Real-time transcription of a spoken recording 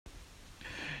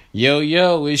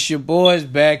Yo, it's your boys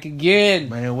back again.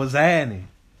 Man, what's happening?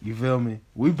 You feel me?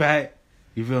 We back.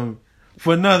 You feel me?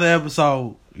 For another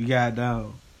episode, you got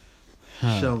down.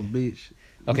 Show bitch.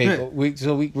 Okay,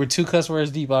 we're 2 cuss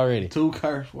words deep already. 2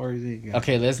 curse words in.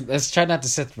 Okay, let's try not to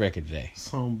set the record today.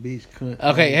 Some bitch cunt.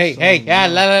 Okay, hey,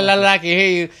 I can hear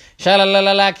you.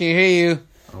 I can hear you.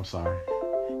 I'm sorry.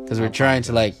 Because we're trying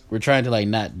to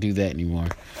not do that anymore.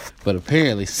 But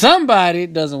apparently somebody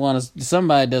doesn't want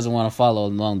to follow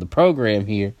along the program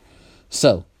here.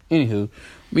 So, anywho,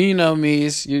 you know me,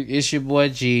 it's your boy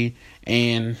G,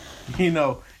 and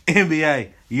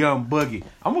NBA Young Boogie.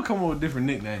 I'm gonna come up with a different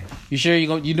nickname. You sure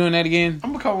you doing that again?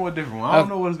 I'm gonna come up with a different one. I don't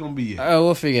know what it's gonna be yet. Oh,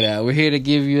 we'll figure it out. We're here to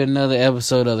give you another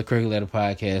episode of the Cricket Letter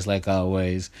Podcast, like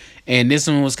always. And this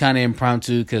one was kind of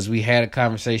impromptu because we had a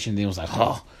conversation. Then it was like,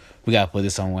 oh, we gotta put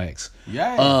this on wax.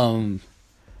 Yeah.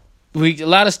 A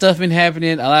lot of stuff been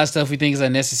happening. A lot of stuff we think is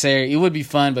unnecessary. It would be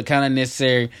fun, but kind of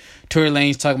necessary. Tory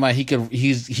Lanez talking about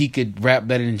he could rap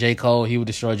better than J. Cole. He would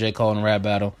destroy J. Cole in a rap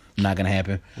battle. Not gonna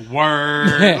happen.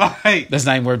 Word. Like, that's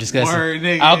not even worth discussing. Word,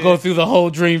 nigga. I'll go through the whole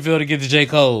Dreamville to get to J.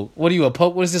 Cole. What are you,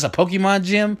 what is this, a Pokemon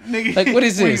gym? Nigga, like, what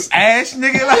is this? You Ash,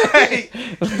 nigga?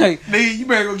 Like, nigga, you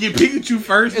better go get Pikachu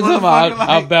first.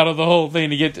 I'll battle the whole thing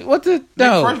to get to... What the...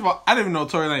 No. Nigga, first of all, I didn't even know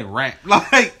Tory Lanez rap.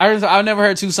 Like, I've never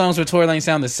heard 2 songs where Tory Lanez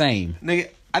sound the same. Nigga,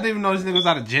 I didn't even know this nigga was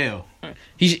out of jail.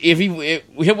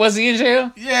 Was he in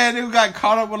jail? Yeah, nigga got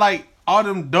caught up with, like, all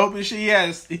them dope and shit he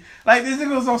has. Like, this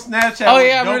nigga was on Snapchat. Oh,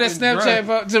 yeah, I remember that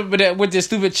Snapchat with the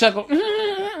stupid chuckle.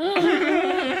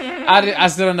 I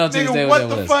still don't know to this day what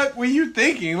the fuck were you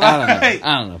thinking? Like,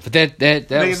 I don't know. But that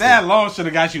nigga, that alone should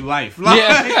have got you life. Like,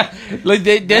 yeah. Like,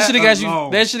 that should have got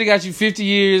you. That should have got you 50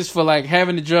 years for, like,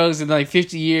 having the drugs and, like,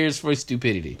 50 years for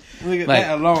stupidity. Nigga, like,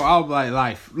 that alone, I was like,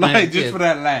 life. Like, just for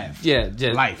that laugh. Yeah,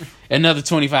 just life. Another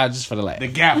 25 just for the laugh. The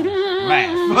gavel.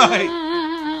 Laugh. Like,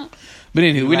 but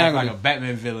anyway, we're not like a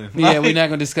Batman villain. Yeah, we're not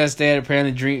gonna discuss that.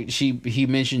 Apparently, he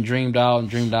mentioned Dream Doll, and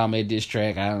Dream Doll made this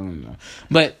track. I don't know,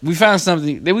 but we found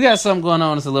something. We got something going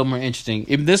on that's a little more interesting.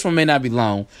 This one may not be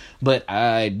long, but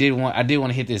I did want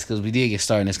to hit this because we did get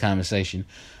started in this conversation.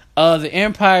 The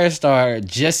Empire star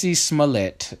Jussie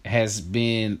Smollett has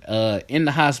been in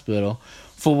the hospital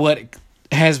for what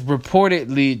has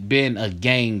reportedly been a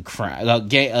gang crime,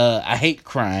 a hate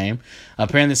crime.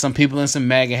 Apparently, some people in some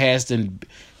MAGA hats and.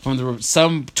 From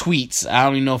some tweets, I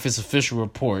don't even know if it's official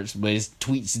reports, but it's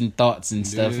tweets and thoughts and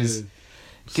stuff.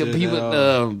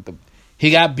 He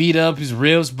got beat up, his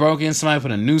ribs broken, somebody put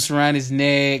a noose around his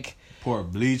neck. Pour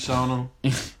bleach on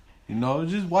him.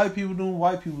 Just white people doing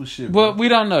white people shit. Well, we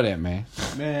don't know that, man.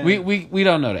 We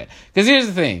don't know that. Because here's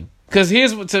the thing.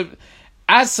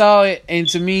 I saw it, and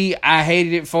to me, I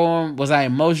hated it for him. Was I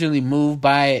emotionally moved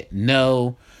by it?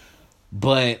 No.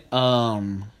 But,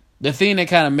 the thing that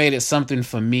kind of made it something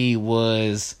for me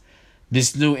was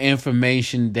this new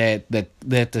information that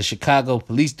the Chicago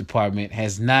Police Department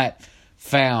has not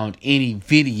found any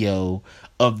video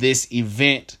of this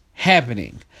event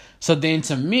happening. So then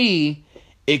to me,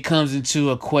 it comes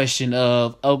into a question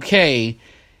of, okay,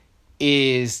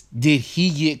 did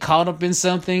he get caught up in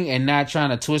something and not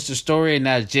trying to twist the story and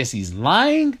now Jesse's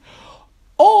lying?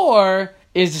 Or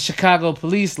is the Chicago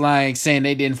police lying, saying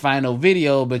they didn't find no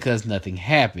video because nothing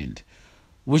happened?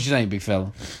 What you think, big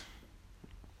fella?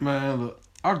 Man, look,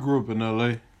 I grew up in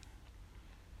L.A.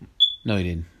 No, he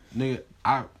didn't. Nigga,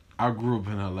 I grew up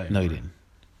in L.A. No, he didn't.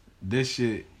 This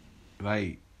shit,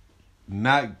 like,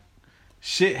 not...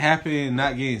 Shit happening,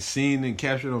 not getting seen and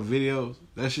captured on videos,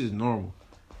 that shit's normal.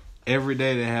 Every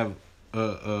day they have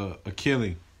a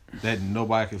killing that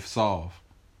nobody can solve.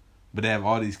 But they have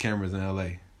all these cameras in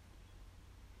L.A.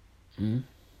 Mm-hmm.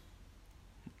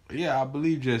 Yeah, I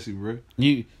believe Jesse, bro.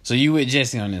 So you with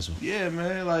Jesse on this one? Yeah,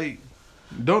 man. Like,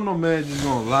 don't no man just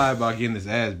gonna lie about getting his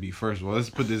ass beat. First of all, let's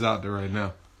put this out there right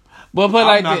now. But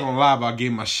I'm not gonna lie about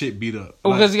getting my shit beat up.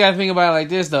 Because you gotta think about it like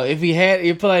this though. If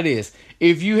put like this,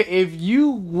 if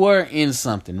you were in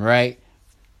something, right,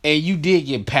 and you did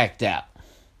get packed out,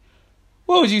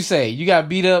 what would you say? You got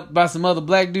beat up by some other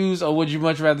black dudes, or would you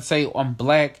much rather say I'm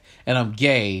black and I'm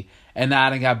gay and now I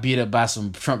done got beat up by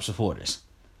some Trump supporters?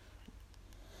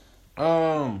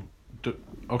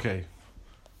 Okay.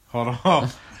 Hold on.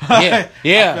 Yeah.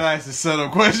 I feel like it's a subtle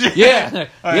question. Yeah.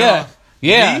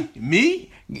 Yeah. Me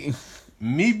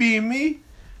being me?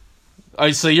 All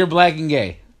right, so you're black and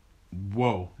gay.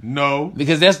 Whoa. No.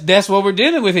 Because that's what we're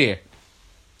dealing with here.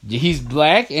 He's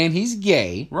black and he's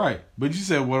gay. Right. But you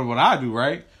said what would I do,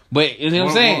 right? But you know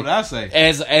what I'm saying? What would I say?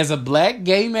 As a black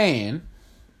gay man.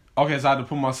 Okay, so I have to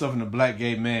put myself in the black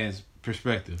gay man's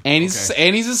perspective. And he's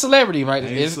a celebrity, right?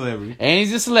 And he's a celebrity. And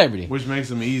he's a celebrity. Which makes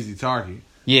him an easy target.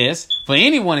 Yes, for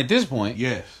anyone at this point.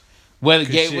 Yes. Whether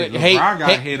LeBron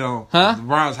got hit on. Huh?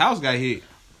 LeBron's house got hit.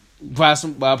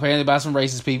 Apparently by some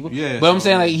racist people. Yeah. But I'm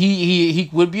saying like he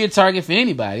would be a target for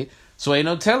anybody. So ain't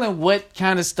no telling what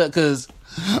kind of stuff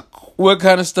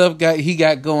he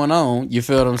got going on. You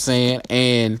feel what I'm saying?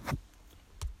 And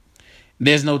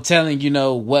there's no telling,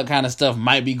 what kind of stuff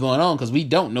might be going on because we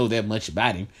don't know that much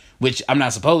about him, which I'm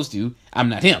not supposed to. I'm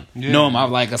not him. Yeah. No,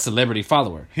 I'm like a celebrity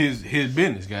follower. His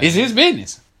business, guys. It's his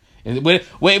business. But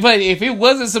if it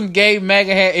wasn't some gay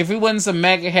MAGA hat, if it wasn't some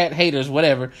MAGA hat haters,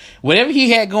 whatever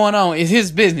he had going on is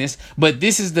his business. But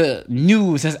this is the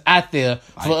news that's out there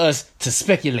for us to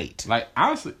speculate. Like,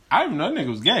 honestly, I didn't know that nigga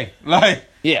was gay. Like,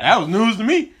 yeah, that was news to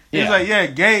me. He was like, yeah,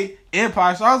 gay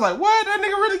empire. So I was like, what? That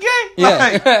nigga really gay?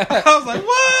 Like, yeah. I was like,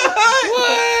 what?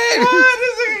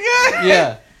 This nigga gay?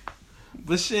 Yeah.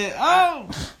 But shit,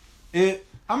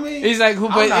 he's like, I'm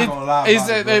not gonna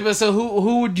lie but so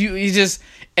who would you? He's just.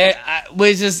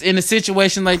 But just in a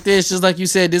situation like this, just like you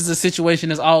said, this is a situation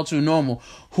that's all too normal.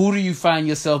 Who do you find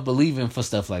yourself believing for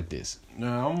stuff like this?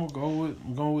 Nah, I'm gonna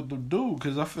go with the dude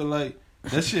because I feel like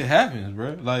that shit happens,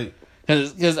 bro. Like,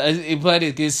 because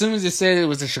as soon as it said it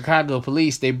was the Chicago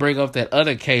police, they bring up that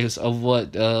other case of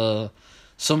what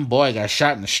some boy got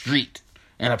shot in the street,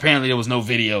 and apparently there was no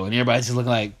video, and everybody's just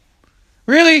looking like,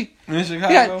 really? In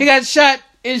Chicago, he got shot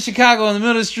in Chicago in the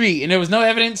middle of the street, and there was no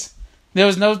evidence. There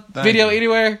was no video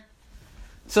anywhere.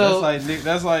 So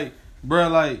that's like, bro,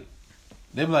 like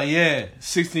they be like, yeah,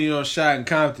 16-year-old shot in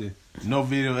Compton, no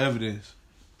video evidence.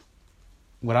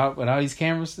 With all these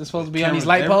cameras that's supposed to be on these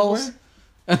light poles.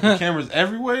 Cameras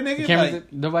everywhere,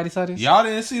 nigga. Nobody saw this. Y'all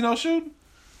didn't see no shooting.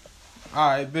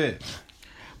 All right, bet.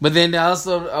 But then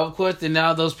also, of course,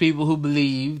 now those people who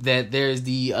believe that there's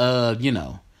the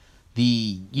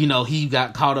he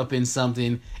got caught up in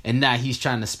something and now he's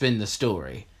trying to spin the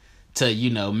story.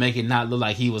 To, make it not look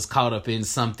like he was caught up in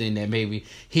something that maybe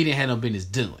he didn't have no business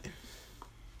doing.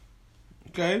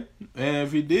 Okay. And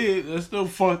if he did, that's still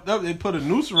fucked up. They put a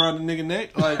noose around the nigga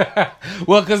neck. Like,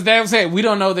 well, because I'm saying, we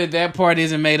don't know that part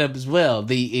isn't made up as well.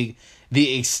 The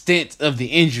extent of the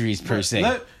injuries, per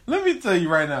se. Let me tell you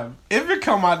right now. If it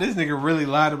come out, this nigga really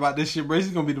lied about this shit, bro, he's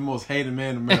going to be the most hated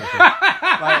man in America.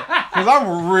 Because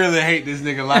I really hate this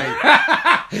nigga.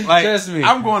 Like, trust me.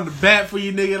 I'm going to bat for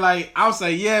you, nigga. Like, I'll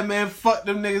say, yeah, man, fuck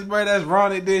them niggas, bro. That's wrong.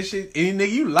 They did shit. Any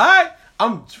nigga, you lied,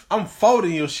 I'm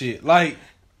folding your shit. Like,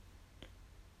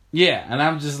 yeah, and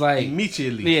I'm just like,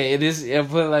 immediately. Yeah, it is. I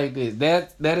put it like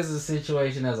this. That is a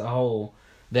situation as a whole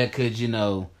that could,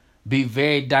 be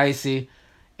very dicey.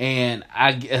 And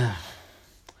I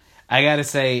gotta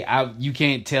say, you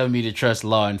can't tell me to trust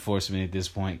law enforcement at this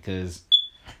point because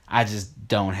I just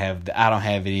don't have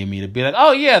it in me to be like,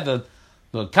 oh yeah, the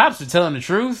cops are telling the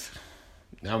truth.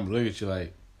 I'm looking at you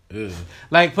like, ugh.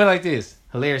 Like, put it like this.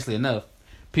 Hilariously enough,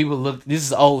 people look. This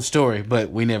is an old story,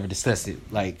 but we never discussed it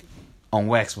like on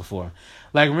wax before.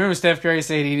 Like, remember Steph Curry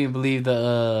said he didn't believe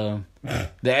the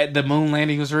moon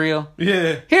landing was real?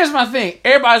 Yeah. Here's my thing.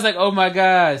 Everybody's like, oh my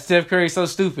God, Steph Curry's so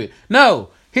stupid.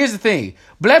 No. Here's the thing.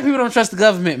 Black people don't trust the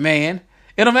government, man.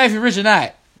 It don't matter if you're rich or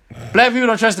not. Black people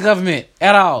don't trust the government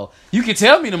at all. You can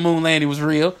tell me the moon landing was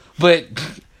real, but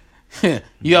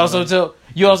you also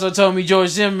told me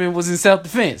George Zimmerman was in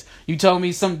self-defense. You told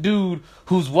me some dude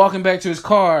who's walking back to his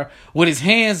car with his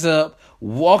hands up,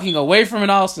 walking away from an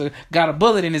officer, got a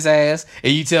bullet in his ass,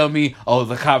 and you tell me, oh,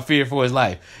 the cop feared for his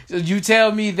life. You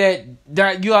tell me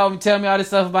that you all tell me all this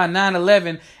stuff about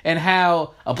 9/11 and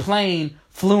how a plane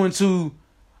flew into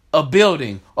a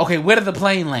building. Okay, where did the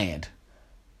plane land?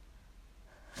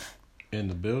 In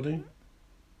the building?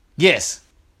 Yes.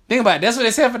 Think about it. That's what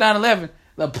they said for 9/11.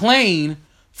 The plane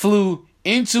flew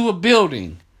into a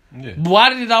building. Yeah. Why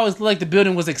did it always look like the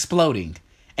building was exploding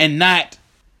and not?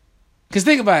 Because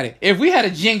think about it. If we had a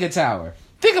Jenga tower,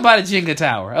 think about a Jenga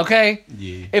tower, okay?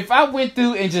 Yeah. If I went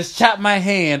through and just chopped my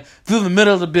hand through the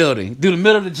middle of the building, through the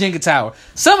middle of the Jenga tower,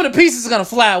 some of the pieces are going to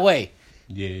fly away.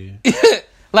 Yeah.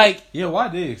 Like. Yeah, why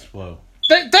did it explode?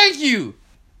 Thank you.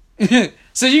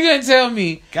 So you going to tell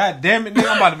me. God damn it, nigga.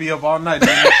 I'm about to be up all night.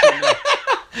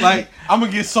 Like, I'm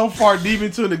going to get so far deep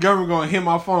into it, the government going to hit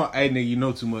my phone. Hey, nigga, you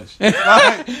know too much.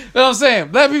 Like, you know what I'm saying?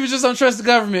 Black people just don't trust the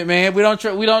government, man. We don't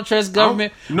trust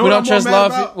government. We don't trust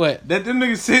law. What? That them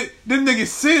niggas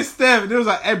sent Steph, and they was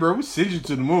like, hey, bro, we sent you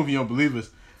to the moon if you don't believe us.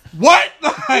 What?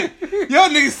 Like, y'all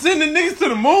niggas sending niggas to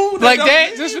the moon? Like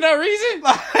that? Just for no reason?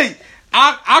 Like,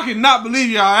 I cannot believe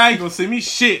y'all. I ain't going to send me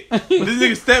shit. But this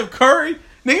nigga Steph Curry,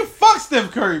 nigga, fuck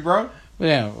Steph Curry, bro.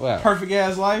 Yeah, wow. Perfect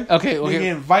ass life. Okay. Nigga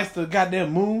invites the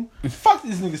goddamn moon. Fuck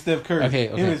this nigga Steph Curry. Okay.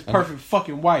 Him and his perfect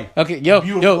fucking wife. Okay, yo.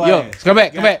 Come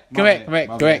back.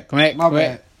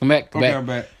 Come back. I'm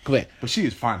back. Come back. But she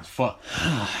is fine as fuck.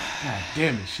 God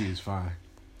damn it, she is fine.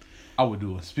 I would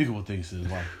do unspeakable things to his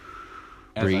wife.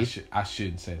 I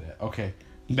shouldn't say that. Okay.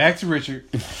 Back to Richard.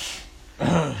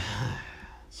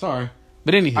 Sorry.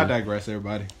 But anyhow. I digress,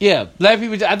 everybody. Yeah. Black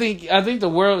people, I think the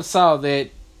world saw that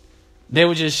they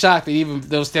were just shocked that even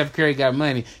though Steph Curry got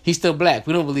money, he's still black.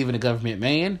 We don't believe in the government,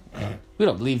 man. We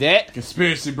don't believe that.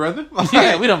 Conspiracy, brother.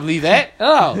 Yeah, we don't believe that.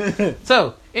 Oh.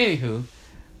 So, anywho.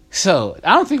 So,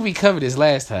 I don't think we covered this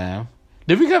last time.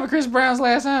 Did we cover Chris Brown's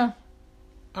last time?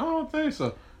 I don't think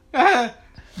so. Bitch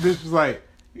was like,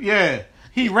 yeah,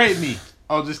 he raped me.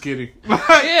 Oh, just kidding.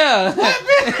 Yeah.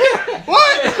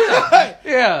 What?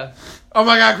 Yeah. Oh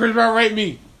my God, Chris Brown raped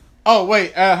me. Oh,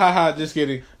 wait. Just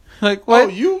kidding. Like, what? Oh,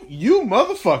 you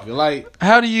motherfucker. Like,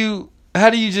 how do you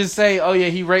just say, oh yeah,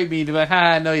 he raped me? Like,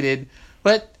 no, he didn't.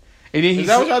 But, and then is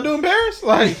that what y'all do in Paris?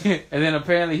 Like, and then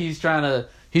apparently he's gonna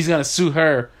sue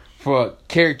her for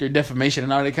character defamation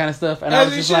and all that kind of stuff. And I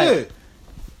was just like,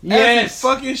 yes, as he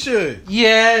fucking should.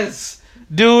 Yes,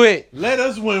 do it. Let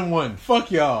us win one. Fuck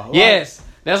y'all. Like, yes,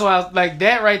 that's why I was like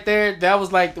that right there. That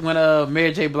was like when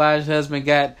Mary J. Blige's husband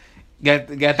got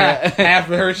the half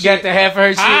of her shit. Got the half of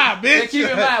her shit. Bitch. Keep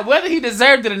in mind, whether he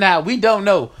deserved it or not, we don't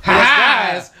know. But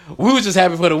as guys, we was just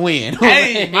happy for the win.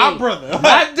 Hey, my brother.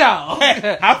 My dog.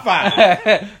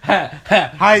 High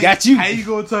five. Got you. How you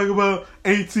gonna talk about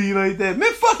AT like that?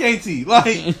 Man, fuck AT.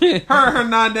 Like, her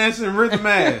non-dancing rhythm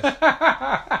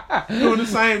ass. Doing the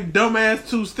same dumbass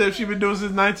two-step she been doing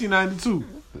since 1992.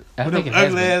 With them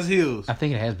ugly ass heels. I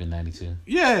think it has been 92.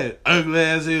 Yeah, ugly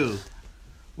ass heels.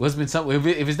 What's been something?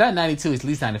 If it's not 92, it's at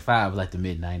least 95, like the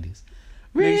mid 90s.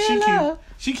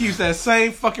 She keeps that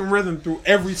same fucking rhythm through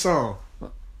every song.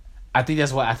 I think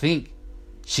that's why I think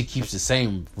she keeps the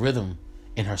same rhythm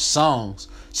in her songs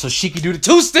so she can do the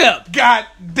two-step. God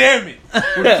damn it. We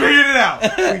figured it out.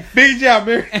 We figured you out,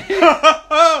 Mary.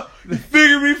 You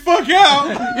figured me fuck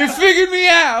out. You figured me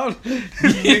out.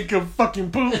 You can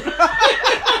fucking poop.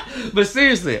 But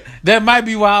seriously, that might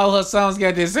be why all her songs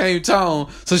got that same tone,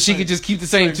 so she could just keep the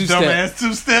same two-step. Dumbass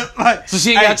two-step. Like, so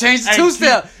she ain't got to change the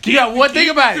two-step. You got one thing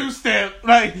about it. Two-step.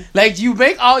 Like you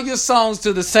make all your songs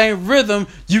to the same rhythm,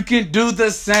 you can do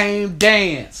the same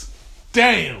dance.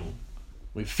 Damn.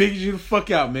 We figured you the fuck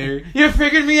out, Mary. You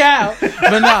figured me out.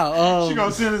 But no. She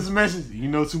gonna send us a message. You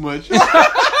know too much.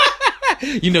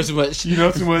 You know too much. You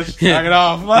know too much. Knock it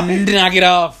off. Knock it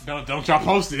off. Don't y'all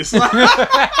post this.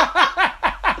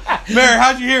 Mary,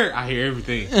 how'd you hear it? I hear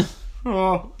everything.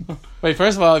 Oh. Wait,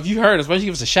 first of all, if you heard us, why don't you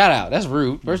give us a shout out? That's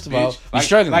rude. First of all, you're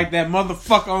struggling. Like that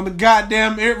motherfucker on the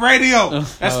goddamn radio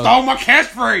that stole my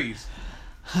catchphrase.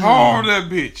 Oh, that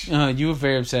bitch. You were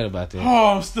very upset about that. Oh,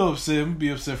 I'm still upset. I'm going to be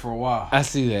upset for a while. I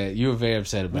see that. You were very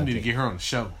upset about that. We need to get her on the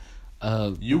show.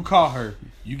 You call her.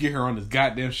 You get her on this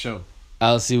goddamn show.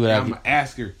 I'll see what I'm going to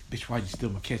ask her, bitch, why'd you steal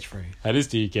my catchphrase? I did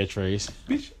steal your catchphrase.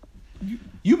 Bitch,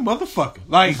 you motherfucker.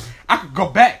 Like, I could go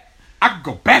back.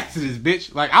 To this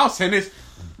bitch. Like, I was saying this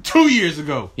 2 years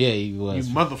ago. Yeah, he was.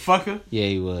 You motherfucker. Yeah,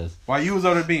 he was. While you was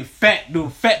over there being fat, doing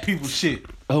fat people shit.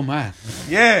 Oh, my.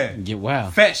 Yeah. Wow.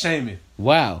 Fat shaming.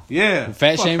 Wow. Yeah.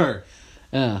 Fat shaming? Her.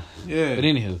 Yeah. But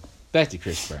anywho, back to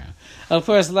Chris Brown. Of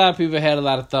course, a lot of people had a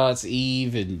lot of thoughts.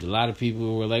 Eve and a lot of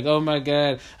people were like, "Oh my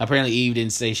God!" Apparently, Eve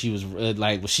didn't say she was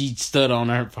like. Well, she stood on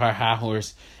her high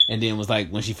horse, and then was like,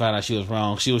 when she found out she was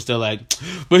wrong, she was still like,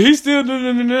 "But he's still no."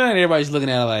 And everybody's looking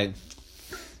at her like,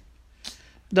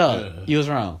 "Dog, you was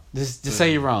wrong. Just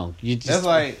say you're wrong." That's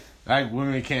like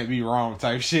women can't be wrong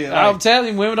type shit. I'm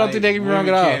telling you, women don't think they can be wrong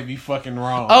at all. Can't be fucking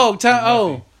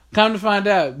wrong. Come to find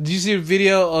out, did you see the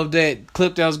video of that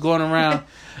clip that was going around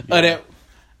of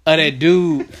that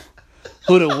dude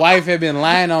who the wife had been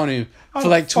lying on him for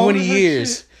like 20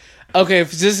 years? Okay,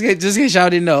 just in case y'all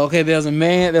didn't know. Okay, there was an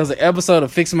episode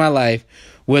of Fix My Life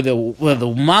where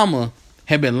the mama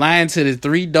had been lying to the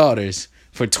 3 daughters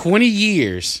for 20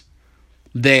 years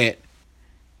that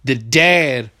the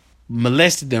dad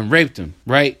molested them, raped them,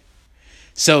 right?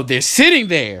 So they're sitting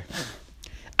there.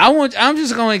 I'm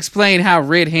just going to explain how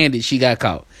red-handed she got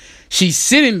caught. She's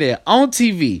sitting there on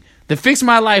TV. The Fix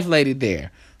My Life lady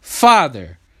there.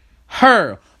 Father.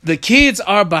 Her. The kids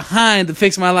are behind the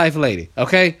Fix My Life lady.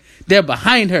 Okay? They're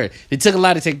behind her. They took a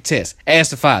lot to take the test.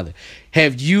 Ask the father.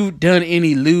 Have you done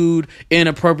any lewd,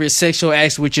 inappropriate sexual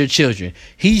acts with your children?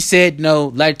 He said no.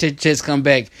 Like to take the test, come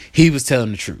back. He was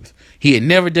telling the truth. He had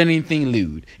never done anything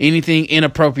lewd. Anything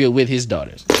inappropriate with his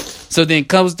daughters. So then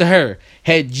comes to her.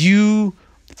 Had you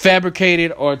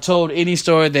fabricated or told any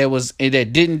story that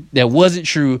wasn't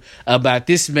true about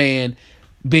this man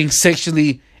being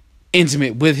sexually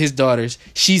intimate with his daughters?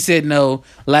 She said no.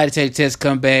 Lie detector test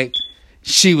come back.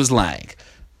 She was lying.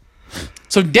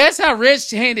 So that's how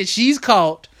red-handed she's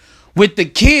caught with the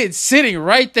kids sitting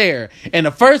right there. And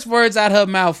the first words out her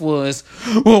mouth was,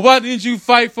 well, why didn't you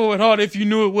fight for it hard if you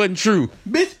knew it wasn't true?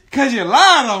 Bitch, because you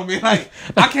lied on me. Like,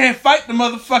 I can't fight the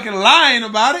motherfucking lying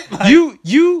about it. Like,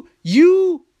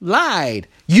 you lied.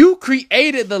 You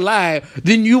created the lie.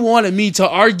 Then you wanted me to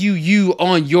argue you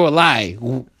on your lie.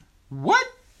 What?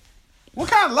 What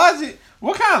kind of logic?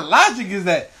 What kind of logic is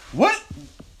that? What?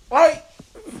 Like,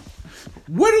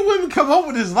 where do women come up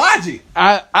with this logic?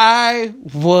 I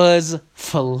was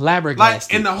flabbergasted.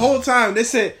 Like, and the whole time they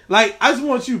said, like, I just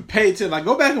want you to pay attention. Like,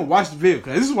 go back and watch the video,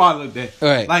 because this is why I looked at.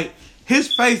 Right. Like,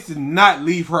 his face did not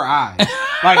leave her eyes.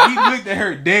 Like, he looked at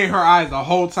her dead in her eyes the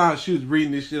whole time she was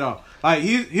reading this shit off. Like,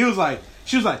 he was like,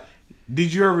 she was like,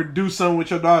 did you ever do something with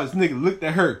your daughters? Nigga looked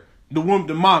at her, the woman,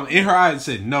 the mom, in her eyes and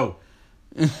said, no.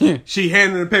 She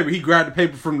handed him the paper. He grabbed the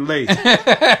paper from the lady.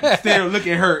 Instead of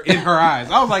looking at her in her eyes.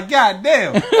 I was like, God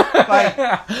damn.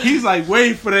 Like, he's like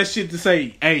waiting for that shit to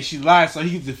say, hey, she lied, so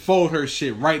he could just fold her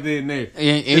shit right there and there.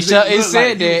 And it said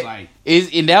like, that. Like,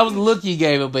 and that was the look he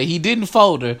gave her, but he didn't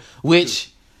fold her,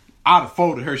 which I'd have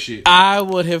folded her shit. I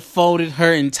would have folded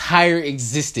her entire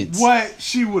existence. What?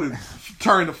 She would have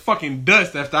turned to fucking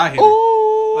dust after I hit her.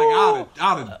 Ooh. Like,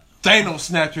 I'd have Thanos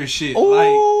snapped her shit. Ooh.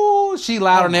 Like, she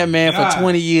lied on that man for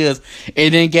 20 years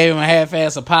and then gave him a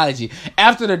half-ass apology.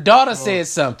 After the daughter said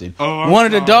something, one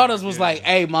of the daughters was like,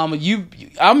 hey, mama, I'm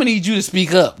going to need you to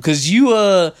speak up because you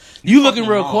looking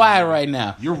real quiet right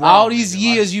now. You're wrong. All these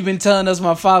years you've been telling us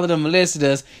my father done molested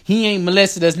us. He ain't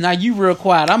molested us. Now you real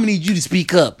quiet. I'm going to need you to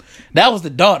speak up. That was the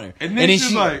daughter. And then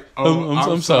she's like, oh,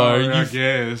 I'm sorry. I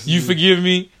guess. You forgive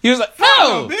me? He was like,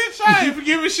 no, bitch, I ain't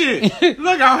forgiving shit.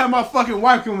 Look, I'll have my fucking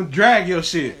wife come and drag your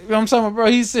shit. I'm talking about, bro,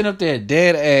 he's sitting up there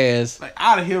dead ass. Like,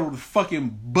 out of here with a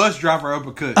fucking bus driver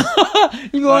uppercut.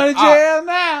 You going to jail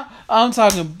now? I'm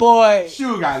talking, boy. She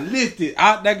got lifted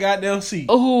out that goddamn seat.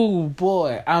 Oh,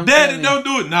 boy. Daddy, don't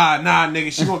do it. Nah,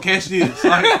 nigga, she gonna catch this.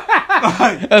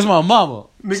 Like, that's my mama.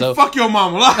 Nigga, fuck your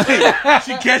mama. Like,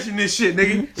 she catching this shit,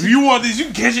 nigga. If you want this, you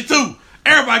can catch it too.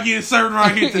 Everybody getting served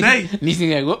around here today.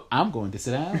 Like, I'm going to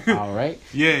sit down. All right.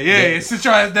 Yeah. Sit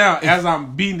your ass down as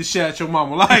I'm beating the shit at your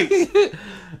mama. Like,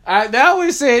 I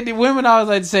always said the women always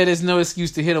like to say there's no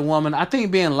excuse to hit a woman. I think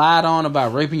being lied on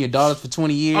about raping your daughters for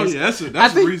 20 years. Oh yeah,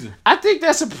 that's a reason. I think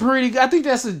that's a pretty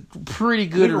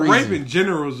good reason. Rape in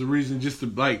general is a reason just to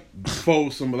like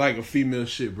fold some like a female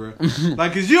shit, bro.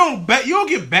 Like, cause you don't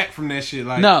get back from that shit.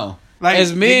 Like, no. Like,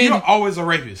 as men, you're always a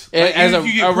rapist. Like, as a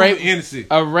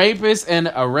rapist and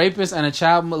a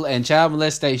child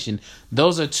molestation.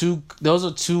 Those are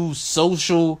two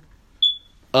social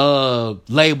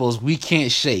labels we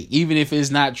can't shake, even if it's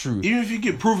not true. Even if you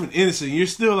get proven innocent, you're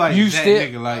still like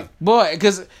nigga. Like, boy,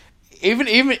 because even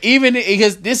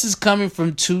because this is coming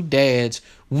from two dads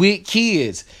with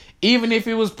kids. Even if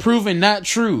it was proven not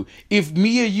true, if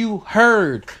me or you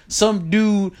heard some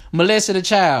dude molested a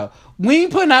child, we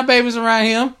ain't putting our babies around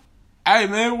him. Hey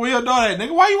man, where your daughter at,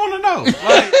 nigga? Why you want to know?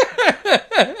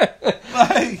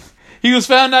 Like, he was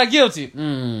found not guilty.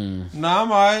 Nah,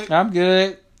 I'm alright. I'm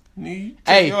good.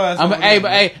 Hey,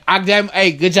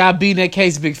 good job beating that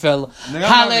case, big fella. Nigga,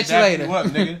 holla at you later. You up,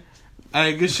 nigga.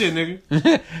 Hey, good shit, nigga. I'm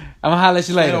gonna holla at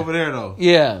you later. Stay over there though.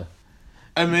 Yeah.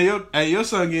 Hey man, your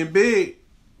son getting big.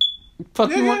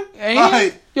 Fuck nigga, you want?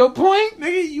 Like, your point,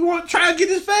 nigga. You want to try to get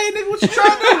this fade, nigga? What you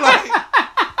trying to do? Like,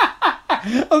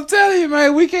 I'm telling you,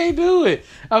 man, we can't do it.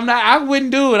 I wouldn't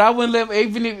do it. I wouldn't let,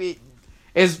 even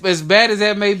if as bad as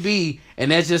that may be, and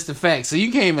that's just the fact. So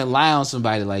you can't even lie on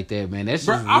somebody like that, man. That's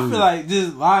just rude. I feel like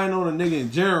just lying on a nigga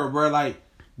in general, bro, like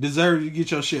deserves to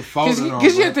get your shit folded on.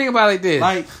 Because you think about it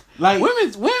like this. Like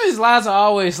women's lies are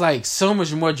always like so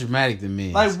much more dramatic than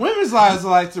men's. Like women's lies are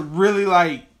like to really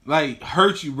like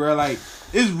hurt you, bro. Like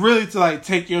it's really to like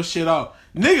take your shit off.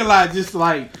 Nigga lie just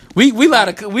like we lie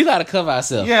to cover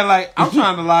ourselves. Yeah, like I'm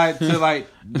trying to lie to like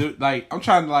I'm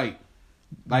trying to like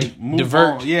move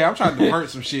divert. On. Yeah, I'm trying to divert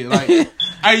some shit. Like,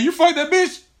 hey, you fuck that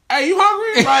bitch. Hey, you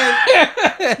hungry?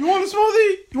 Like, you want a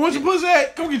smoothie? You want your pussy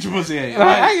at? Come get your pussy at.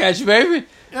 Like, I got you, baby.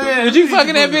 Yeah, Did you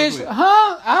fucking that bitch?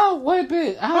 Huh? What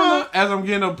bitch? I don't know. As I'm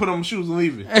getting up, put on my shoes and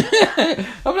leaving. I'm like,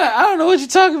 I don't know what you're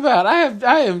talking about.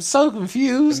 I am so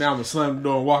confused. And now I'm gonna slam the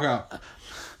door and walk out.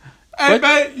 Hey,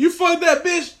 babe, you fuck that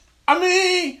bitch? I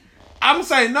mean, I'm gonna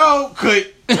say no.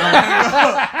 Cut.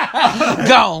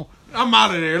 Gone. I'm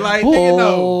out of there. Like, nigga,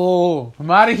 no.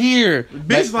 I'm out of here.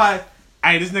 Bitch, like,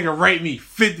 hey, this nigga raped me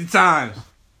 50 times.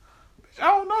 Bitch, I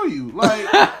don't know you. Like,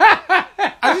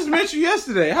 I just met you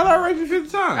yesterday. How did I rape you 50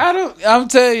 times? I'm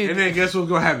telling you. And then guess what's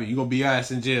gonna happen? You gonna be your ass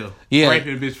in jail. Yeah.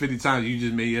 Raping a bitch 50 times you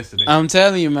just met yesterday. I'm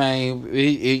telling you, man.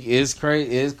 It's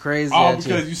crazy. It's crazy. All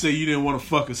because you say you didn't want to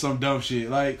fuck or some dumb shit.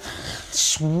 Like,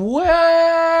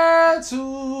 swear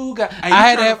to God. I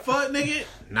had that fuck, nigga.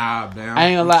 Nah, man. I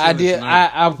ain't gonna lie. I did.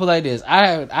 I'll put it like this.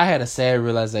 I had a sad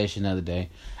realization the other day.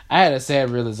 I had a sad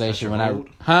realization when old?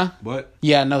 What?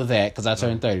 Yeah, I know that because I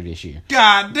turned 30 this year.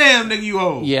 God damn, nigga, you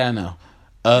old. Yeah, I know.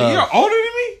 You're older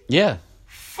than me? Yeah.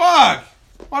 Fuck.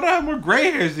 Why do I have more gray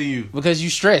hairs than you? Because you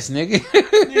stress, nigga.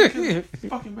 Yeah,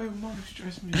 fucking baby mama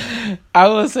stress me. I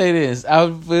will say this.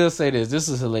 This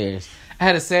is hilarious. I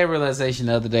had a sad realization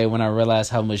the other day when I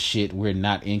realized how much shit we're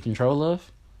not in control of.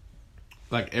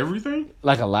 Like everything?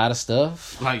 Like a lot of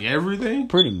stuff. Like everything?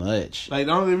 Pretty much. Like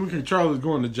the only thing we control is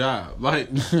going to job. Like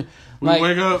we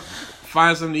wake up,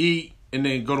 find something to eat, and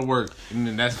then go to work, and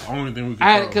then that's the only thing we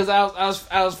control. Because I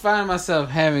was finding myself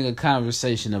having a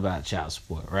conversation about child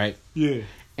support, right? Yeah.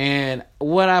 And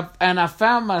I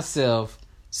found myself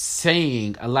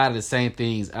saying a lot of the same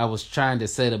things I was trying to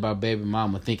say about baby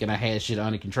mama, thinking I had shit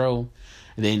under control.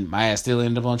 And then my ass still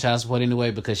ended up on child support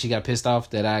anyway because she got pissed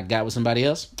off that I got with somebody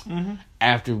else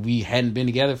after we hadn't been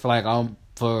together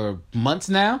for months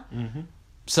now. Mm-hmm.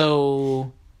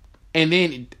 So, and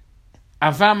then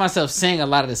I found myself saying a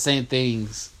lot of the same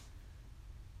things,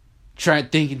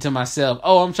 thinking to myself,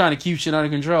 "Oh, I'm trying to keep shit under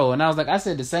control." And I was like, I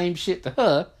said the same shit to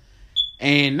her,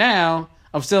 and now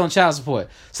I'm still on child support.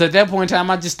 So at that point in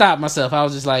time, I just stopped myself. I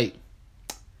was just like,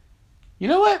 you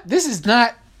know what? This is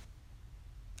not.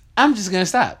 I'm just gonna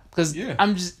stop because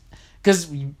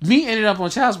me ended up on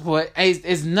child support.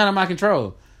 It's none of my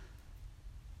control.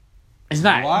 It's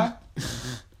not. Why?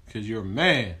 Because you're a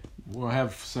man. We don't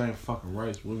have the same fucking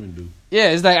rights women do.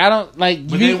 Yeah, it's like I don't like.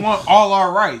 But they want all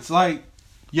our rights. Like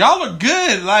y'all are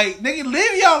good. Like nigga,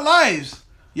 live y'all lives.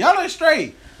 Y'all ain't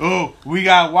straight. Oh, we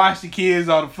gotta watch the kids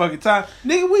all the fucking time.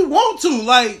 Nigga, we want to.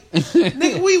 Like,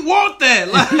 nigga, we want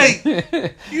that. Like,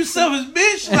 you selfish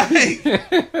bitch. Like,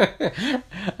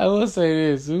 I will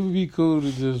say this. It would be cool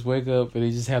to just wake up and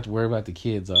they just have to worry about the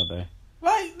kids all day.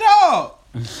 Like, dog.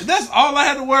 That's all I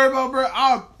had to worry about, bro.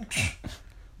 Bitch,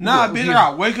 I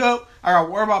gotta wake up. I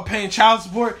gotta worry about paying child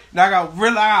support. And I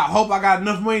gotta hope I got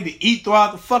enough money to eat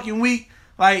throughout the fucking week.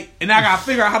 Like, and I gotta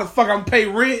figure out how the fuck I'm gonna pay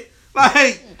rent.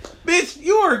 Like, bitch,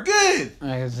 you are good.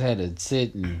 I just had to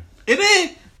sit and... And then,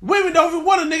 women don't even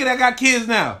want a nigga that got kids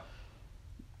now.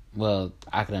 Well,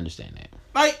 I can understand that.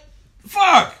 Like,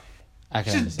 fuck. I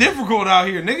can It's understand. difficult out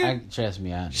here, nigga. Trust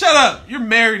me, I Shut up. You're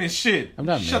married and shit. I'm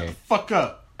not Shut married. the fuck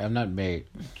up. I'm not married.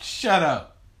 Shut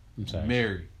up. I'm sorry.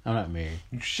 Married. I'm not married.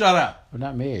 Shut up. I'm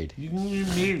not married. You're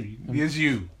married. That's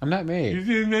you. I'm not married.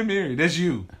 You're not married. That's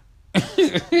you.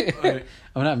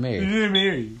 I'm not married. You're not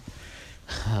married.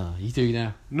 Oh, you threw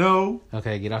now? No.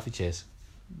 Okay, get off your chest.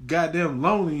 Goddamn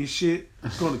lonely and shit.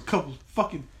 Going to couples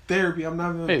fucking therapy. I'm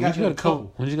not even Hey, when did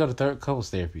you go to couples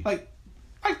therapy? Like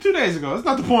 2 days ago. That's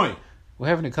not the point. What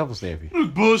happened to couples therapy? It was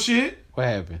bullshit. What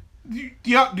happened? Do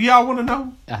y'all want to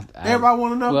know? Everybody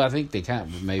want to know? Well, I think they kind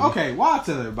of, maybe. Okay, well, I'll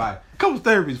tell everybody. Couples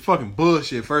therapy is fucking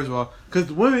bullshit, first of all. Because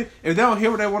the women, if they don't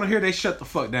hear what they want to hear, they shut the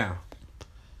fuck down.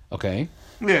 Okay.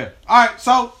 Yeah. All right,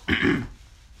 so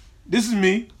this is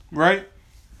me, right?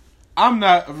 I'm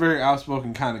not a very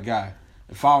outspoken kind of guy.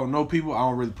 If I don't know people, I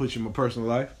don't really put you in my personal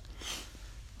life.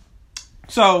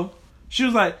 So she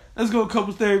was like, let's go to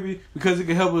couples therapy because it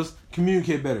can help us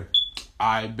communicate better.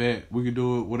 I bet we can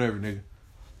do it, whatever, nigga.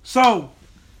 So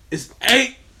it's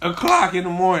 8 o'clock in the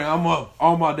morning. I'm up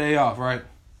on my day off, right?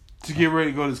 To get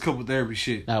ready to go to this couple therapy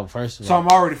shit. No, first of all. So I'm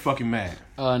already fucking mad.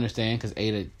 I understand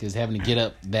because having to get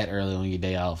up that early on your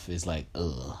day off is like,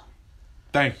 ugh.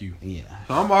 Thank you. Yeah.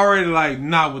 So I'm already like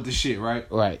not with the shit, right?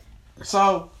 Right.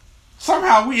 So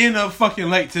somehow we end up fucking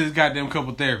late to this goddamn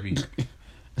couple therapy.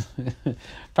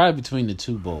 Probably between the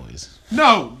two boys.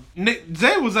 No,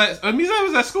 Zay was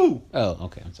at school. Oh,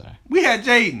 okay. I'm sorry. We had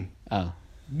Jaden. Oh.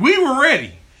 We were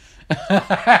ready.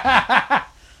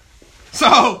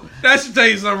 So that should tell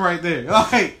you something right there.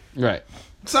 Like, right.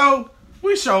 So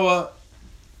we show up.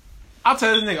 I'll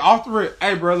tell this nigga off the rip,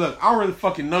 hey bro, look, I don't really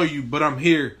fucking know you, but I'm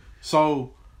here.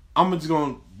 So I'm just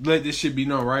gonna let this shit be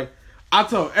known, right? I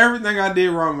told everything I did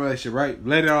wrong in the relationship, right?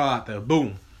 Let it all out there.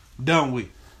 Boom. Done with.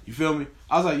 You feel me?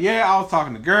 I was like, yeah, I was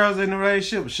talking to girls in the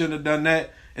relationship, but shouldn't have done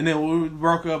that. And then when we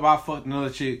broke up, I fucked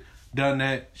another chick, done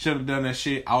that, should have done that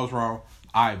shit. I was wrong.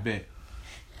 I bet.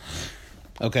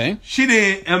 Okay. She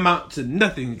didn't amount to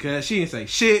nothing because she didn't say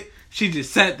shit. She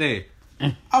just sat there.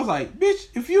 I was like, bitch,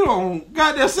 if you don't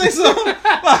goddamn say something,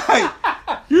 like,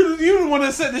 you the one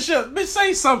that set the shit up, bitch,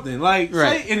 say something. Like,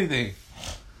 right. Say anything.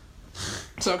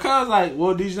 So Kyle was like,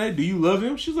 well, Dejanay, do you love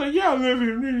him? She's like, yeah, I love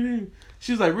him.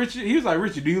 She's like, Richard. He was like,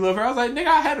 Richard, do you love her? I was like, nigga,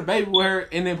 I had a baby with her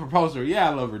and then proposed to her. Yeah,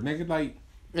 I love her, nigga. Like,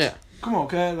 yeah. Come on,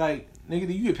 cuz. Like, nigga,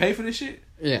 do you get paid for this shit?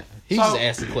 Yeah. He just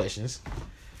asking questions.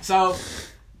 So,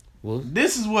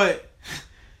 this is what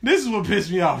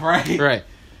pissed me off, right? Right.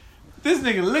 This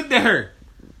nigga looked at her.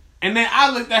 And then I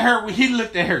looked at her when he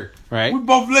looked at her. Right. We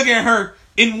both look at her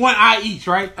in one eye each,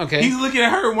 right? Okay. He's looking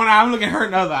at her in one eye, I'm looking at her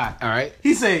in the other eye. All right.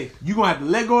 He said, you gonna have to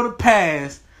let go of the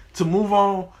past to move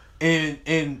on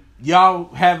and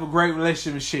y'all have a great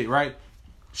relationship and shit, right?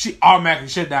 She automatically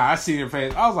shut down. I see her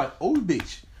face. I was like, oh,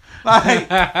 bitch.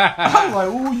 Like, I was like,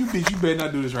 oh, you bitch, you better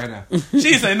not do this right now. She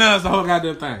didn't say nothing the whole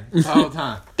goddamn thing. The whole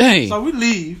time. Dang. So we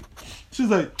leave. She's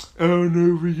like, I don't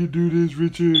know if we can do this,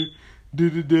 Richard.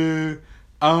 Da-da-da.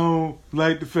 I don't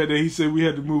like the fact that he said we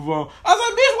had to move on. I was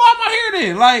like, bitch, why am I here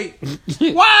then? Like,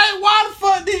 why the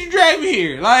fuck did you drag me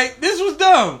here? Like, this was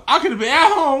dumb. I could have been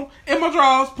at home, in my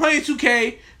drawers, playing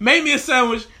 2K, made me a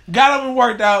sandwich, got up and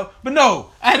worked out. But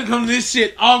no, I had to come to this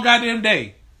shit all goddamn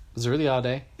day. Was it really all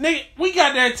day? Nigga, we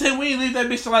got there at 10. We didn't leave that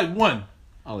bitch till like 1.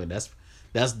 Oh, that's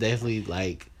definitely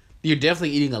like, you're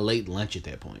definitely eating a late lunch at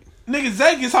that point. Nigga,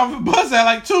 Zay gets off the bus at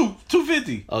like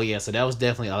 2:50. Oh, yeah, so that was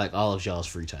definitely like all of y'all's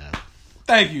free time.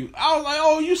 Thank you. I was like,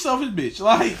 oh, you selfish bitch.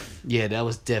 Like, yeah, that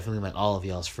was definitely like all of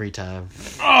y'all's free time.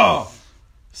 Oh.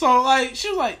 So, like, she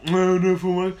was like, no, no, for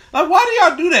one. Like, why do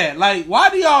y'all do that? Like, why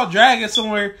do y'all drag it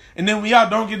somewhere and then when y'all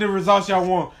don't get the results y'all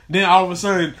want, then all of a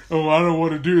sudden, oh, I don't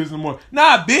want to do this no more.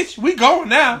 Nah, bitch, we going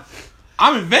now.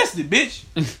 I'm invested, bitch.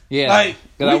 Yeah. Like,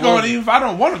 we going even if I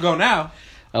don't want to go now.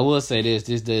 I will say this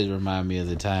does remind me of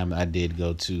the time I did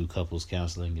go to couples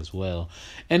counseling as well.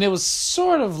 And it was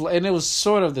sort of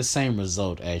the same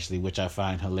result, actually, which I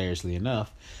find hilariously enough,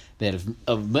 that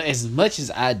as much as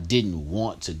I didn't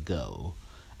want to go,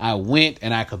 I went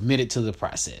and I committed to the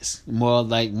process. More of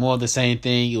the same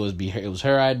thing. It was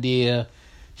her idea.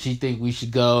 She think we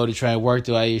should go to try and work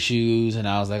through our issues, and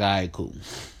I was like, all right, cool.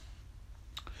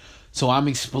 So I'm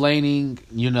explaining,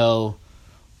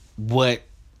 what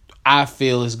I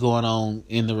feel is going on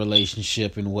in the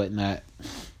relationship and whatnot.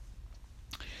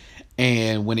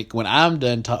 And when I'm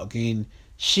done talking,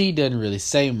 she doesn't really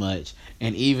say much.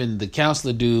 And even the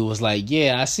counselor dude was like,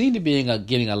 yeah, I seem to be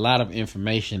getting a lot of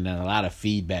information and a lot of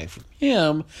feedback from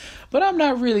him, but I'm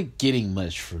not really getting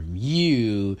much from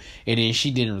you. And then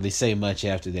she didn't really say much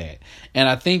after that. And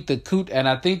I think the coup de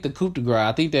grace,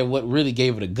 I think that what really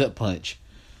gave it a gut punch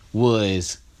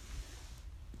was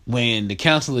when the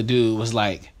counselor dude was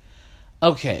like,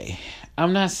 okay,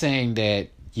 I'm not saying that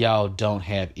y'all don't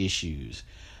have issues,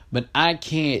 but I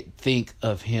can't think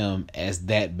of him as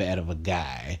that bad of a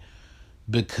guy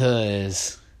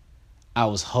because I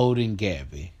was holding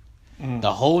Gabby.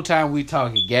 The whole time we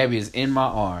talking, Gabby is in my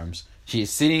arms. She is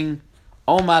sitting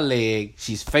on my leg.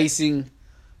 She's facing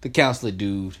the counselor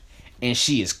dude, and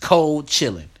she is cold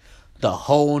chilling the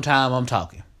whole time I'm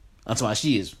talking. That's why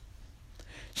she's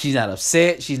not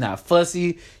upset. She's not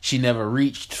fussy. She never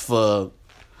reached for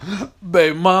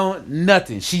baby mama,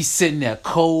 nothing. She's sitting there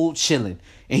cold chilling.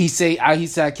 And he said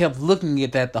I kept looking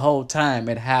at that the whole time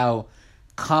at how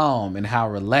calm and how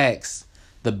relaxed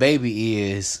the baby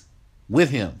is with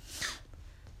him.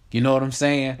 You know what I'm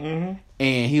saying? Mm-hmm.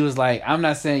 And he was like, I'm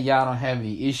not saying y'all don't have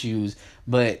any issues,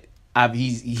 but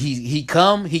he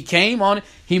came on it.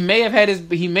 He may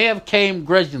have came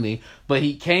grudgingly, but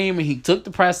he came and he took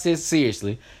the process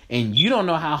seriously. And you don't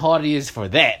know how hard it is for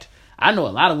that. I know a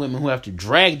lot of women who have to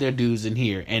drag their dudes in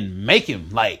here and make him,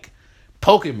 like,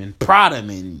 poke him and prod him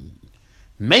and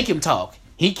make him talk.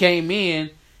 He came in,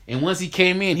 and once he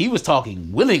came in, he was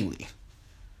talking willingly.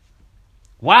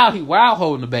 While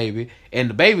holding the baby, and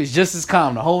the baby's just as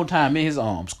calm the whole time in his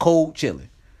arms, cold chilling.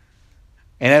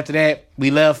 And after that, we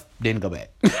left, didn't go back.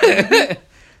 Didn't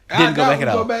go back at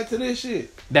all. Go back to this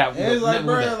shit. It's like,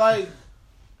 bro,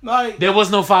 like there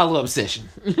was no follow-up session.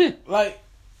 Like,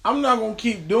 I'm not gonna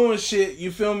keep doing shit,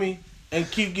 you feel me? And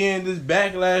keep getting this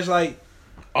backlash like,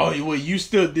 oh, well, you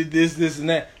still did this, and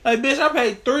that. Like, bitch, I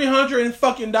paid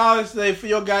 $300 today for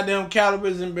your goddamn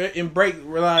calipers and brake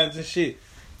lines and shit.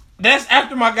 That's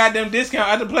after my goddamn discount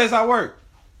at the place I work.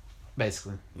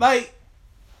 Basically. Like,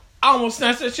 I almost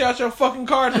snatched that shit out your fucking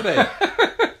car today.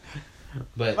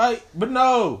 But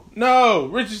no,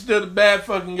 Rich is still the bad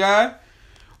fucking guy.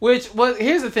 Here's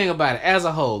the thing about it. As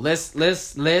a whole, let's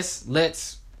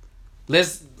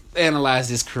analyze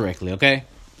this correctly, okay?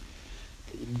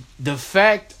 The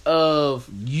fact of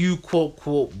you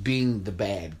quote being the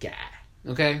bad guy,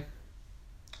 okay?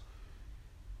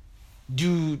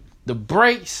 Do the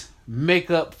breaks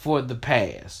make up for the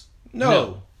past?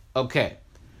 No. Okay.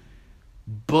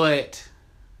 But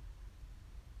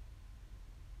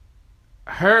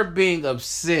her being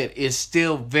upset is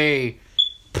still very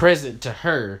present to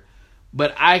her.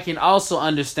 But I can also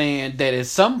understand that at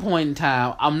some point in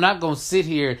time, I'm not going to sit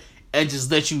here and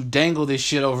just let you dangle this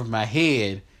shit over my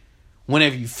head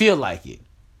whenever you feel like it.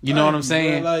 You know what I'm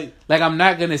saying? Like I'm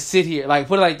not going to sit here, like,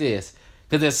 put it like this.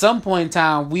 Because at some point in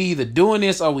time, we either doing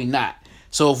this or we not.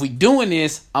 So if we doing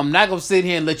this, I'm not going to sit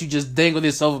here and let you just dangle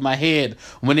this over my head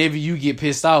whenever you get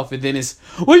pissed off. And then it's,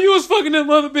 well, you was fucking them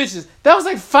other bitches. That was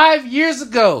like 5 years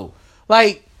ago.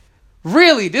 Like,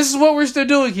 really, this is what we're still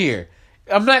doing here.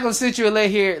 I'm not going to sit you and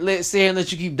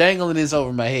let you keep dangling this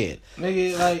over my head.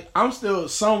 Nigga, like, I'm still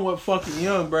somewhat fucking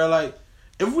young, bro. Like,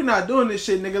 if we're not doing this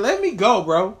shit, nigga, let me go,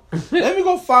 bro. Let me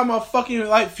go find my fucking,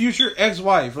 like, future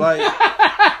ex-wife. Like,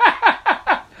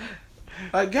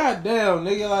 like, goddamn,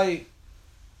 nigga, like,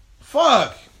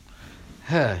 fuck.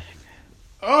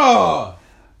 Oh.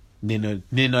 Didn't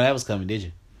know that was coming, did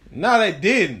you? No, they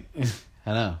didn't.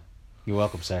 I know. You're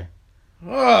welcome, sir.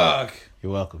 Fuck.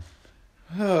 You're welcome.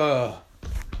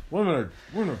 Women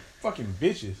are fucking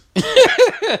bitches.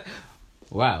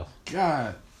 Wow.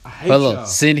 God, I hate but y'all.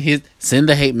 Send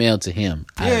the hate mail to him.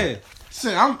 Yeah,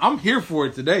 I'm here for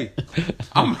it today.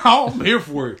 I'm here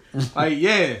for it. Like,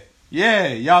 yeah,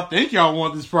 y'all think y'all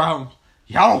want this problem.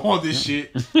 Y'all don't want this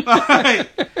shit. Y'all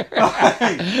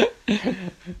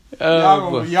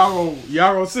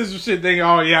gonna send some shit thinking,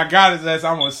 oh yeah, I got his ass.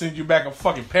 I'm gonna send you back a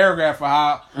fucking paragraph for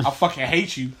how I fucking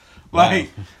hate you. Like,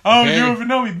 oh, you don't even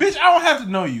know me. Bitch, I don't have to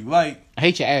know you. Like, I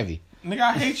hate your Abby. Nigga,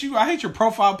 I hate you. I hate your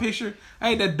profile picture. I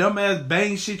hate that dumbass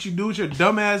bang shit you do with your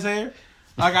dumbass hair.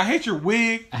 Like, I hate your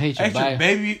wig. I hate your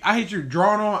baby. I hate your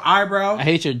drawn on eyebrows. I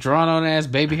hate your drawn on ass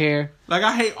baby hair. Like,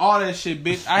 I hate all that shit,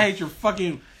 bitch. I hate your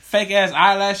fucking fake ass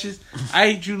eyelashes.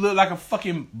 I hate you look like a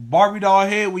fucking Barbie doll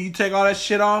head when you take all that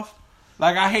shit off.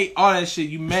 Like, I hate all that shit,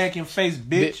 you mannequin face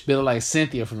bitch. Built like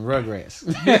Cynthia from Rugrats.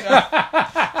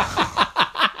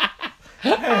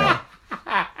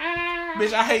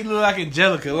 Bitch, I hate you look like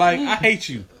Angelica. Like, I hate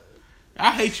you.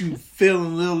 I hate you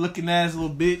feeling little looking ass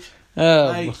little bitch.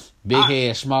 Like, big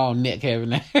head, small neck having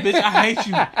that. Bitch, I hate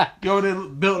you. Yo, they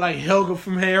built like Helga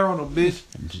from Hair on a bitch.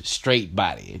 Straight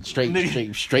body. Straight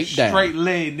down. Straight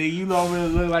leg, nigga. You don't really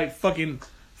look like fucking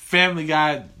Family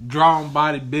Guy drawn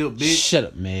body built bitch. Shut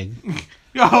up, Meg.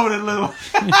 Yo, that little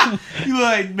you look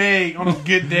like Meg on a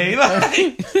good day.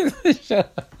 Like,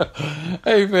 shut up.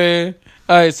 Hey man.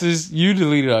 Alright, so you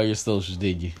deleted all your socials,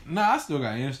 did you? Nah, I still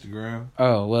got Instagram.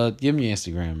 Oh, well, give me your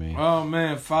Instagram, man. Oh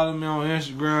man, follow me on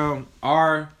Instagram.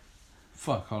 Hold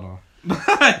on.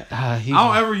 I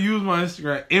don't ever use my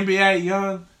Instagram. NBA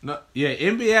Young. No, yeah,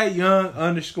 NBA Young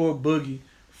 _Boogie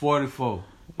 44.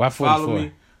 Why 44? Follow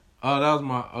me. Oh, that was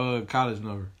my college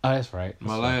number. Oh, that's right.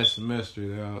 My last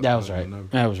semester. That was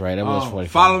right. That was right. That was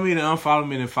 44. Follow me, then unfollow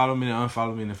me, then follow me, then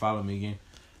unfollow me, then follow me again.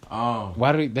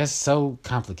 That's so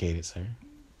complicated, sir.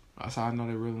 That's how I know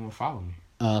they really want to follow me.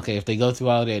 Okay, if they go through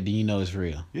all that, then you know it's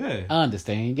real. Yeah, I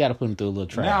understand. You got to put them through a little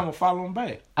trial. Now I'm gonna follow them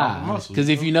back. Because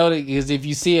if you know that, because if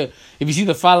you see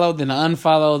the follow, then the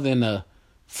unfollow, then the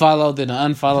follow, then the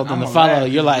unfollow, then the follow,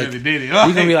 you're like, really did it. You're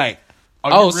gonna be like,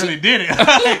 oh, you really did it.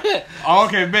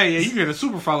 Okay, man. Yeah, you get a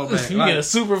super follow back. You get a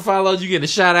super follow. You get a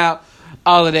shout out.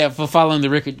 All of that for following the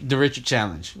Richard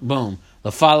challenge. Boom.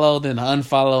 The follow, then the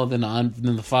unfollow, then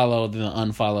the follow, then the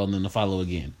unfollow, then the follow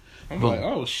again. I'm boom. Like,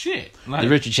 oh shit! Like, the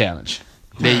Richard challenge.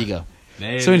 There you go.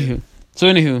 So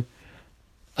anywho,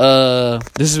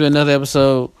 this has been another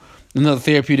episode, another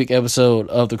therapeutic episode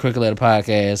of the Crooked Letter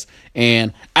Podcast,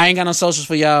 and I ain't got no socials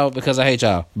for y'all because I hate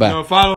y'all. Bye. Follow